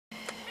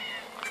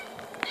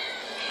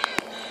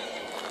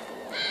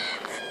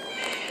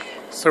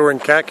So we're in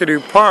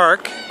Kakadu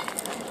Park.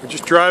 We're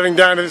just driving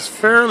down to this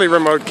fairly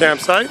remote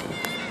campsite.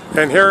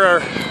 And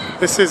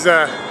this is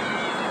a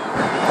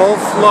whole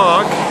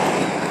flock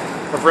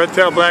of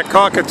red-tailed black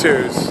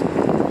cockatoos,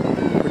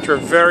 which are a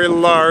very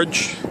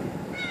large,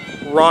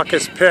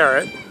 raucous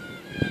parrot.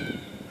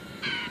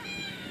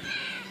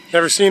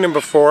 Never seen them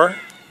before.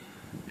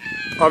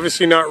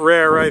 Obviously not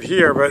rare right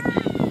here, but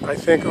I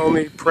think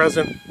only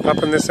present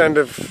up in this end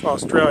of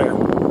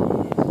Australia.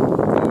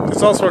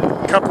 There's also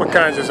a couple of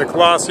kinds. There's a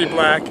glossy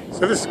black.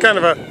 So this is kind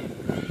of a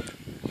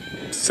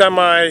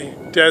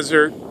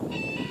semi-desert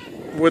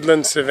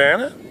woodland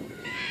savanna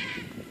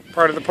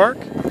part of the park.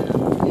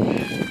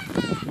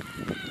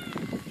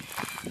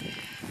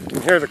 You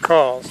can hear the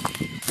calls.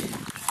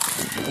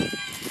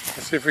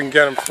 Let's see if we can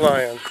get them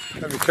flying.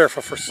 Gotta be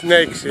careful for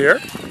snakes here.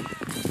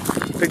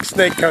 Big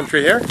snake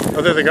country here.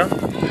 Oh, there they go.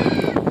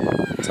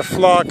 It's a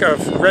flock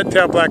of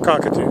red-tailed black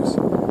cockatoos.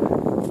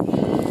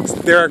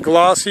 There are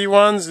glossy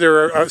ones.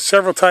 There are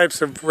several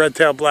types of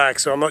red-tailed black,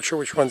 so I'm not sure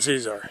which ones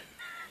these are.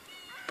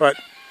 But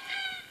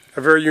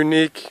a very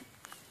unique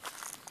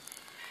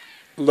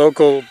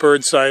local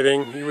bird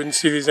sighting. You wouldn't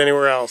see these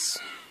anywhere else.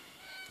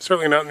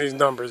 Certainly not in these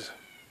numbers.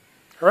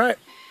 All right.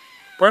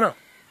 Bueno.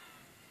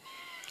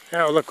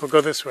 Yeah, look, we'll go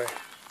this way.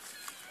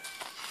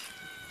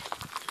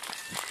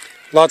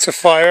 Lots of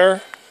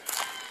fire.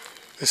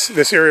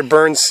 This area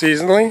burns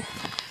seasonally.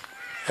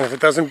 And if it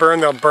doesn't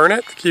burn, they'll burn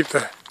it to keep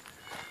the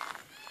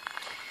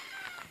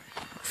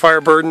fire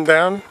burden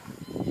down.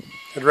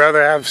 I'd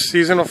rather have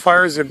seasonal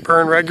fires that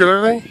burn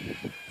regularly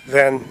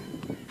than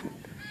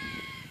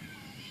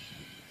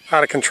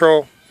out of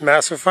control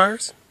massive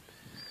fires.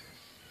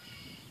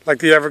 Like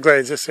the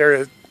Everglades, this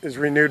area is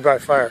renewed by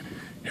fire.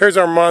 Here's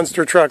our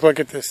monster truck. Look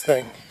at this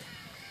thing.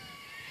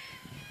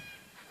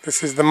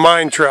 This is the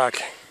mine truck.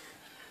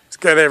 It's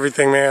got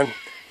everything, man.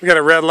 We got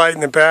a red light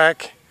in the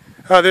back.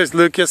 Oh, there's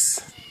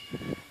Lucas.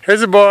 Here's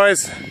the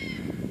boys.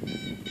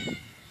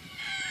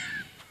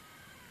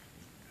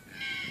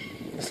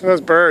 Listen to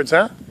those birds,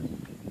 huh?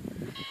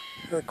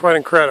 They're quite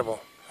incredible.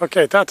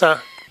 Okay,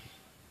 ta-ta.